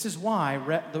corrupted. This is why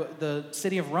the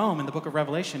city of Rome in the book of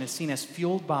Revelation is seen as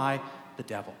fueled by the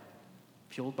devil.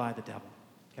 Fueled by the devil,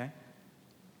 okay?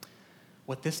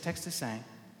 What this text is saying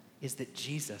is that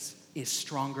Jesus is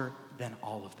stronger than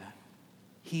all of that.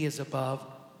 He is above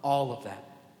all of that.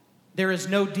 There is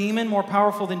no demon more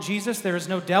powerful than Jesus. There is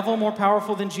no devil more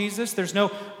powerful than Jesus. There's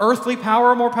no earthly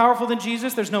power more powerful than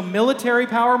Jesus. There's no military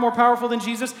power more powerful than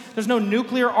Jesus. There's no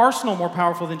nuclear arsenal more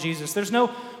powerful than Jesus. There's no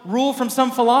rule from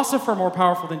some philosopher more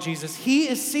powerful than Jesus. He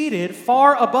is seated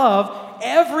far above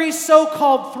every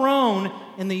so-called throne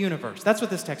in the universe. That's what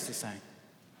this text is saying.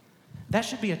 That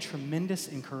should be a tremendous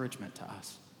encouragement to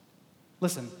us.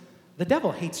 Listen, the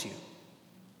devil hates you.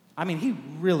 I mean, he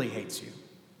really hates you.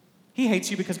 He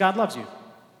hates you because God loves you.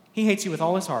 He hates you with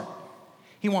all his heart.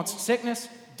 He wants sickness,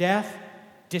 death,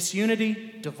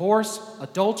 disunity, divorce,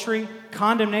 adultery,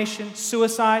 condemnation,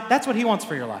 suicide. That's what he wants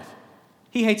for your life.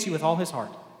 He hates you with all his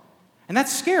heart. And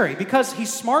that's scary because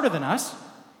he's smarter than us,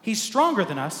 he's stronger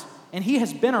than us, and he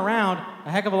has been around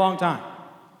a heck of a long time.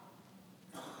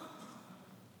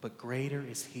 But greater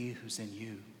is he who's in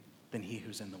you than he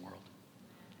who's in the world.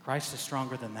 Christ is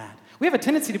stronger than that. We have a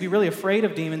tendency to be really afraid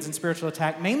of demons and spiritual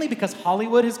attack, mainly because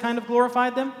Hollywood has kind of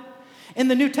glorified them. In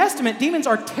the New Testament, demons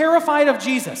are terrified of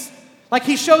Jesus. Like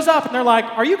he shows up and they're like,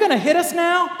 are you going to hit us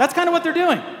now? That's kind of what they're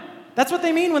doing. That's what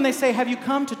they mean when they say, have you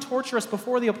come to torture us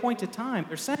before the appointed time?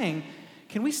 They're saying,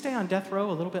 can we stay on death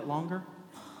row a little bit longer?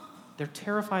 They're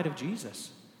terrified of Jesus.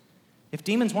 If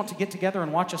demons want to get together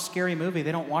and watch a scary movie,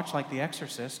 they don't watch like The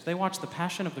Exorcist. They watch The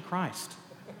Passion of the Christ.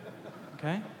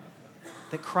 Okay?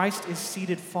 That Christ is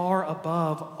seated far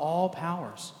above all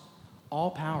powers.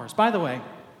 All powers. By the way,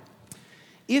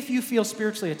 if you feel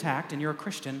spiritually attacked and you're a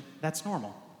Christian, that's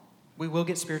normal. We will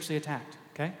get spiritually attacked,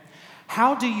 okay?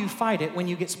 How do you fight it when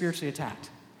you get spiritually attacked?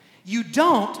 You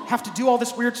don't have to do all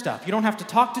this weird stuff. You don't have to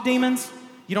talk to demons.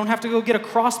 You don't have to go get a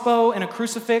crossbow and a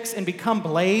crucifix and become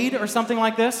Blade or something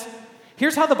like this.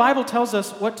 Here's how the Bible tells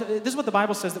us this is what the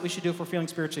Bible says that we should do if we're feeling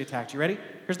spiritually attacked. You ready?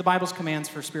 Here's the Bible's commands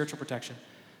for spiritual protection.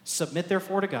 Submit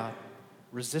therefore to God,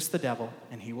 resist the devil,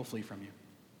 and he will flee from you.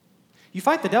 You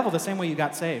fight the devil the same way you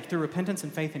got saved, through repentance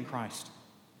and faith in Christ.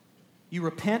 You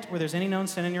repent where there's any known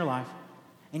sin in your life,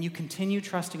 and you continue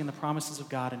trusting in the promises of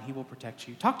God, and he will protect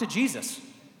you. Talk to Jesus.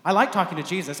 I like talking to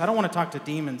Jesus. I don't want to talk to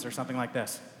demons or something like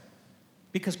this.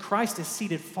 Because Christ is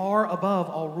seated far above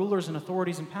all rulers and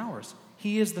authorities and powers.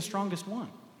 He is the strongest one.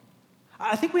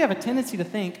 I think we have a tendency to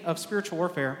think of spiritual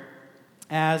warfare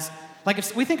as, like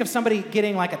if we think of somebody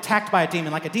getting like attacked by a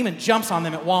demon, like a demon jumps on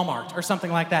them at Walmart or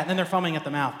something like that, and then they're foaming at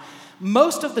the mouth.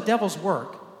 Most of the devil's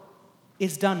work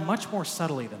is done much more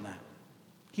subtly than that.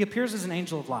 He appears as an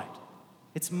angel of light.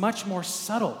 It's much more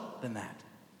subtle than that,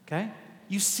 okay?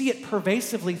 You see it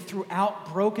pervasively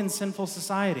throughout broken, sinful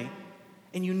society,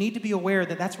 and you need to be aware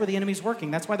that that's where the enemy's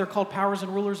working. That's why they're called powers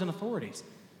and rulers and authorities,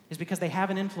 is because they have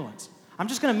an influence. I'm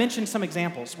just going to mention some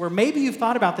examples where maybe you've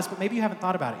thought about this, but maybe you haven't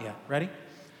thought about it yet. Ready?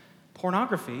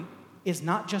 Pornography is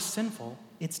not just sinful,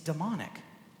 it's demonic.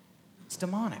 It's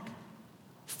demonic.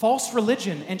 False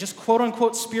religion and just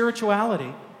quote-unquote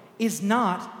spirituality is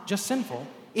not just sinful,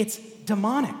 it's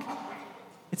demonic.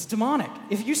 It's demonic.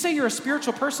 If you say you're a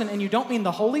spiritual person and you don't mean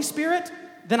the Holy Spirit,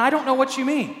 then I don't know what you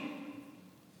mean.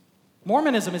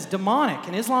 Mormonism is demonic,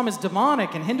 and Islam is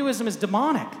demonic, and Hinduism is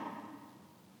demonic.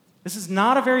 This is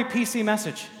not a very PC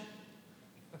message.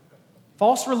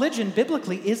 False religion,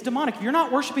 biblically, is demonic. If you're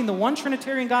not worshiping the one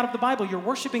Trinitarian God of the Bible, you're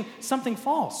worshiping something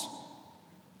false.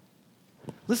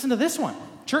 Listen to this one,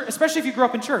 church, especially if you grew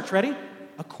up in church. Ready?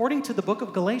 According to the book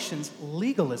of Galatians,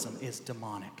 legalism is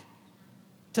demonic.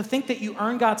 To think that you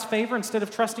earn God's favor instead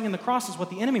of trusting in the cross is what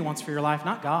the enemy wants for your life,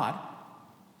 not God.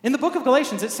 In the book of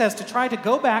Galatians, it says to try to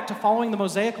go back to following the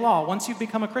Mosaic law once you've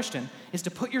become a Christian is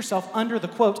to put yourself under the,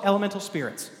 quote, elemental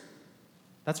spirits.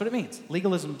 That's what it means.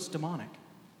 Legalism's demonic.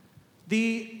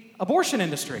 The abortion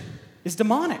industry is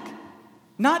demonic.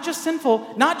 Not just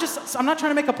sinful, I'm not trying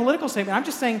to make a political statement, I'm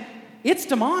just saying it's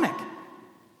demonic.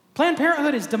 Planned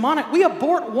Parenthood is demonic. We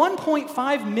abort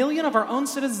 1.5 million of our own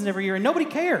citizens every year, and nobody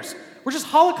cares. We're just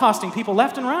holocausting people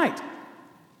left and right.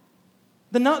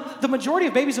 The majority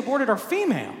of babies aborted are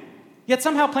female, yet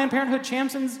somehow Planned Parenthood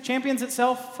champions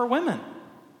itself for women.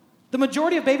 The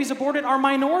majority of babies aborted are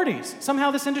minorities.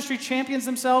 Somehow this industry champions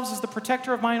themselves as the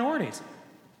protector of minorities.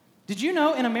 Did you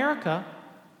know in America,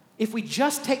 if we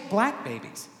just take black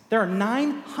babies, there are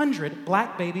 900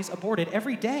 black babies aborted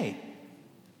every day?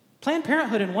 Planned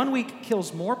Parenthood in 1 week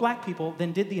kills more black people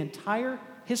than did the entire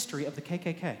history of the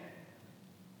KKK.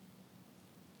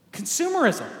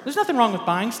 Consumerism. There's nothing wrong with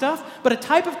buying stuff, but a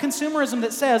type of consumerism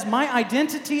that says my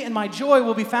identity and my joy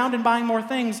will be found in buying more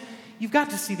things, you've got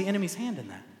to see the enemy's hand in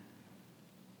that.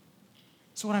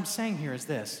 So what I'm saying here is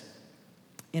this.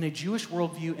 In a Jewish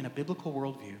worldview, in a biblical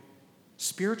worldview,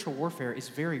 spiritual warfare is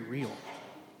very real.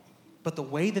 But the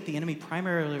way that the enemy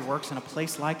primarily works in a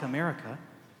place like America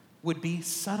would be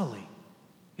subtly.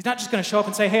 He's not just going to show up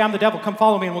and say, hey, I'm the devil, come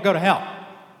follow me and we'll go to hell.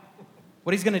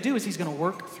 What he's going to do is he's going to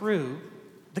work through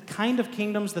the kind of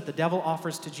kingdoms that the devil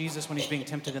offers to Jesus when he's being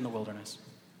tempted in the wilderness.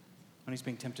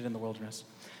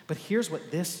 But here's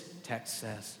what this text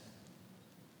says.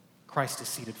 Christ is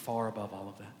seated far above all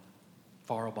of that.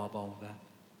 Far above all of that.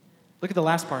 Look at the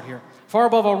last part here. Far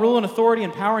above all rule and authority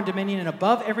and power and dominion and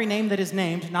above every name that is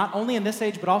named, not only in this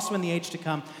age but also in the age to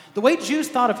come. The way Jews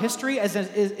thought of history is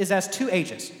as two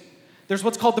ages. There's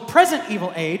what's called the present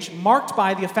evil age, marked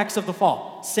by the effects of the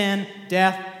fall. Sin,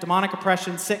 death, demonic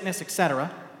oppression, sickness,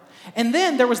 etc. And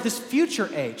then there was this future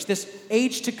age, this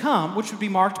age to come, which would be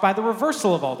marked by the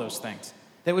reversal of all those things.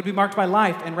 That would be marked by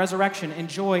life and resurrection and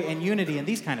joy and unity and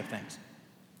these kind of things.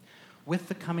 With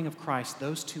the coming of Christ,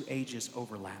 those two ages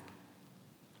overlap.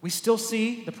 We still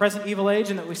see the present evil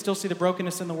age and that we still see the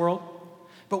brokenness in the world.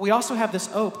 But we also have this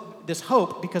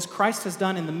hope because Christ has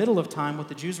done in the middle of time what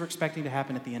the Jews were expecting to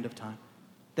happen at the end of time.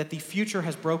 That the future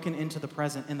has broken into the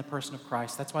present in the person of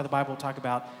Christ. That's why the Bible will talk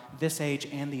about this age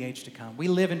and the age to come. We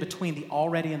live in between the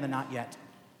already and the not yet.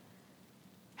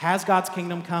 Has God's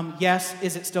kingdom come? Yes.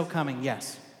 Is it still coming?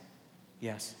 Yes.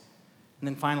 Yes. And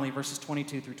then finally, verses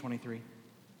 22 through 23.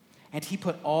 And he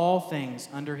put all things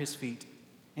under his feet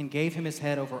and gave him his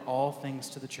head over all things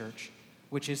to the church,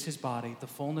 which is his body, the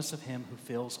fullness of him who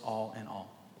fills all in all.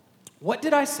 What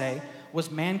did I say was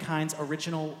mankind's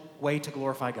original way to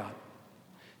glorify God?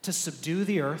 To subdue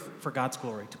the earth for God's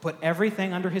glory, to put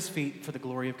everything under his feet for the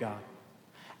glory of God.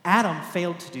 Adam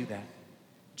failed to do that.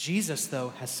 Jesus, though,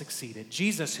 has succeeded.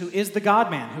 Jesus, who is the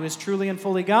God-man, who is truly and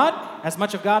fully God, as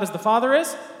much of God as the Father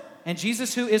is, and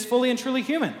Jesus, who is fully and truly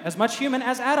human, as much human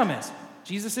as Adam is.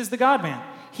 Jesus is the God-man.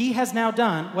 He has now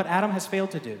done what Adam has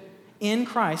failed to do. In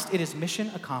Christ, it is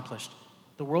mission accomplished.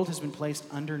 The world has been placed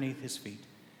underneath his feet.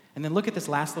 And then look at this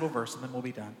last little verse, and then we'll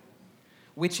be done.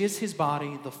 Which is his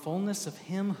body, the fullness of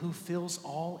him who fills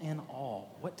all in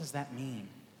all. What does that mean?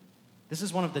 This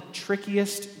is one of the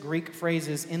trickiest Greek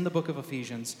phrases in the book of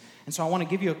Ephesians. And so I want to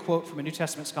give you a quote from a New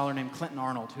Testament scholar named Clinton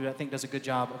Arnold, who I think does a good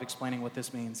job of explaining what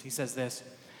this means. He says this: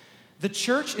 the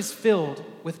church is filled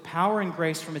with power and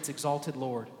grace from its exalted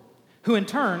Lord, who in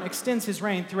turn extends his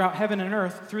reign throughout heaven and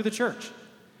earth through the church.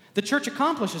 The church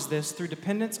accomplishes this through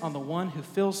dependence on the one who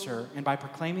fills her and by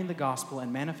proclaiming the gospel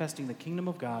and manifesting the kingdom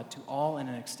of God to all in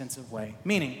an extensive way.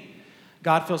 Meaning,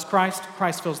 God fills Christ,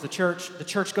 Christ fills the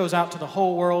church goes out to the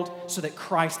whole world so that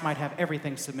Christ might have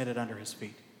everything submitted under his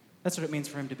feet. That's what it means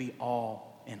for him to be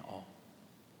all in all.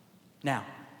 Now,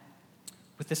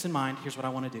 with this in mind, here's what I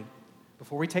want to do.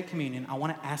 Before we take communion, I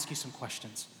want to ask you some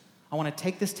questions. I want to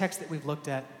take this text that we've looked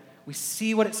at. We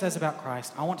see what it says about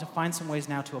Christ. I want to find some ways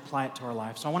now to apply it to our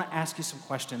life. So I want to ask you some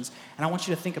questions, and I want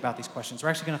you to think about these questions. We're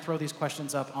actually going to throw these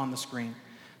questions up on the screen.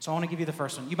 So I want to give you the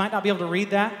first one. You might not be able to read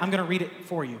that. I'm going to read it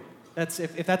for you.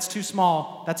 If that's too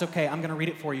small, that's okay. I'm going to read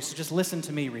it for you. So just listen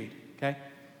to me read, okay?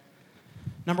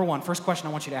 Number one, first question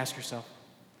I want you to ask yourself.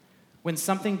 When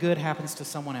something good happens to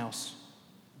someone else,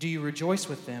 do you rejoice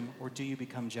with them or do you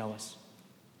become jealous?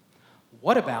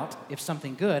 What about if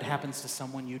something good happens to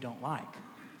someone you don't like?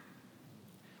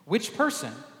 Which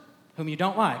person whom you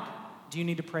don't like do you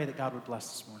need to pray that God would bless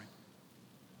this morning?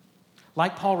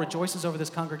 Like Paul rejoices over this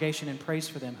congregation and prays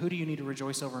for them, who do you need to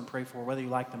rejoice over and pray for, whether you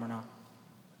like them or not?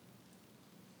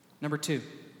 Number two,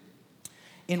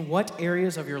 in what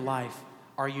areas of your life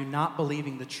are you not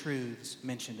believing the truths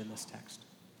mentioned in this text?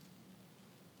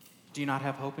 Do you not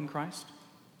have hope in Christ?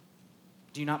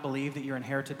 Do you not believe that you're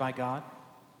inherited by God?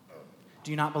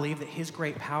 Do you not believe that his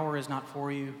great power is not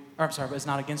for you, is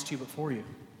not against you, but for you?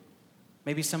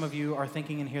 Maybe some of you are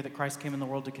thinking in here that Christ came in the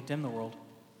world to condemn the world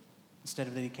instead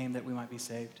of that he came that we might be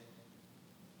saved.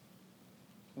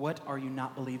 What are you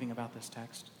not believing about this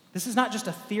text? This is not just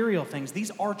ethereal things.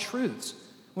 These are truths.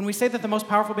 When we say that the most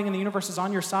powerful being in the universe is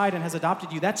on your side and has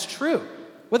adopted you, that's true.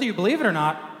 Whether you believe it or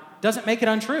not doesn't make it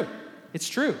untrue. It's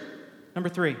true. Number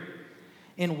 3,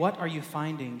 in what are you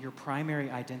finding your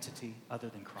primary identity other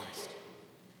than Christ?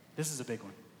 This is a big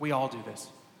one. We all do this.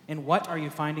 In what are you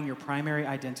finding your primary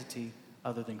identity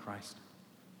other than Christ?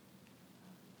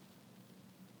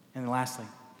 And then lastly,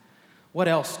 what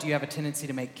else do you have a tendency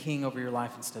to make king over your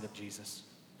life instead of Jesus?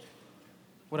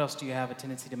 What else do you have a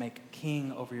tendency to make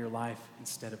king over your life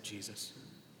instead of Jesus?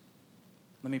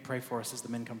 Let me pray for us as the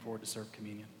men come forward to serve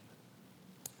communion.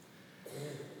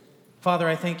 Father,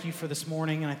 I thank you for this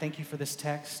morning, and I thank you for this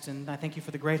text, and I thank you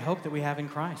for the great hope that we have in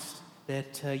Christ,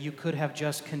 that you could have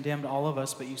just condemned all of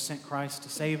us, but you sent Christ to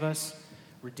save us,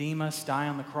 redeem us, die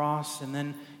on the cross, and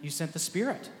then you sent the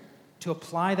Spirit to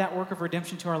apply that work of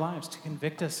redemption to our lives, to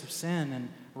convict us of sin and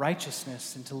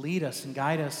righteousness, and to lead us and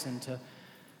guide us, and to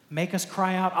make us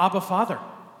cry out, Abba, Father,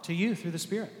 to you through the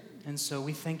Spirit. And so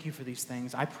we thank you for these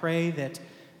things. I pray that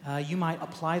you might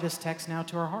apply this text now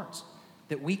to our hearts,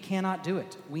 that we cannot do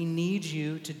it. We need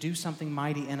you to do something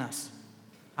mighty in us.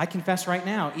 I confess right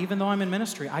now, even though I'm in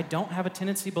ministry, I don't have a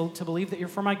tendency to believe that you're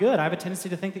for my good. I have a tendency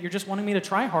to think that you're just wanting me to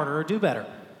try harder or do better,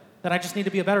 that I just need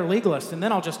to be a better legalist, and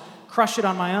then I'll just crush it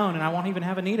on my own, and I won't even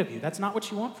have a need of you. That's not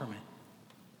what you want from me.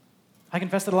 I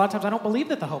confess that a lot of times I don't believe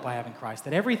that the hope I have in Christ,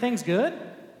 that everything's good,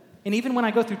 and even when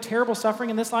I go through terrible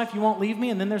suffering in this life, you won't leave me,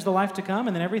 and then there's the life to come,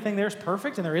 and then everything there is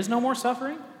perfect, and there is no more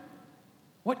suffering.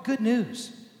 What good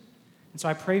news. And so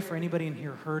I pray for anybody in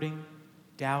here hurting,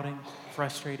 doubting,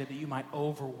 frustrated, that you might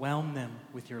overwhelm them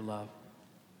with your love,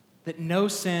 that no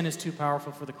sin is too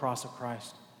powerful for the cross of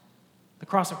Christ. The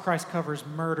cross of Christ covers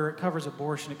murder, it covers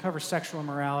abortion, it covers sexual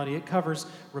immorality, it covers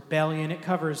rebellion, it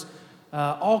covers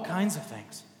all kinds of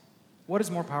things. What is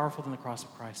more powerful than the cross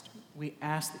of Christ? We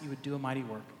ask that you would do a mighty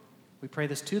work. We pray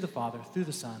this to the Father, through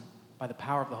the Son, by the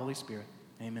power of the Holy Spirit.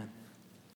 Amen.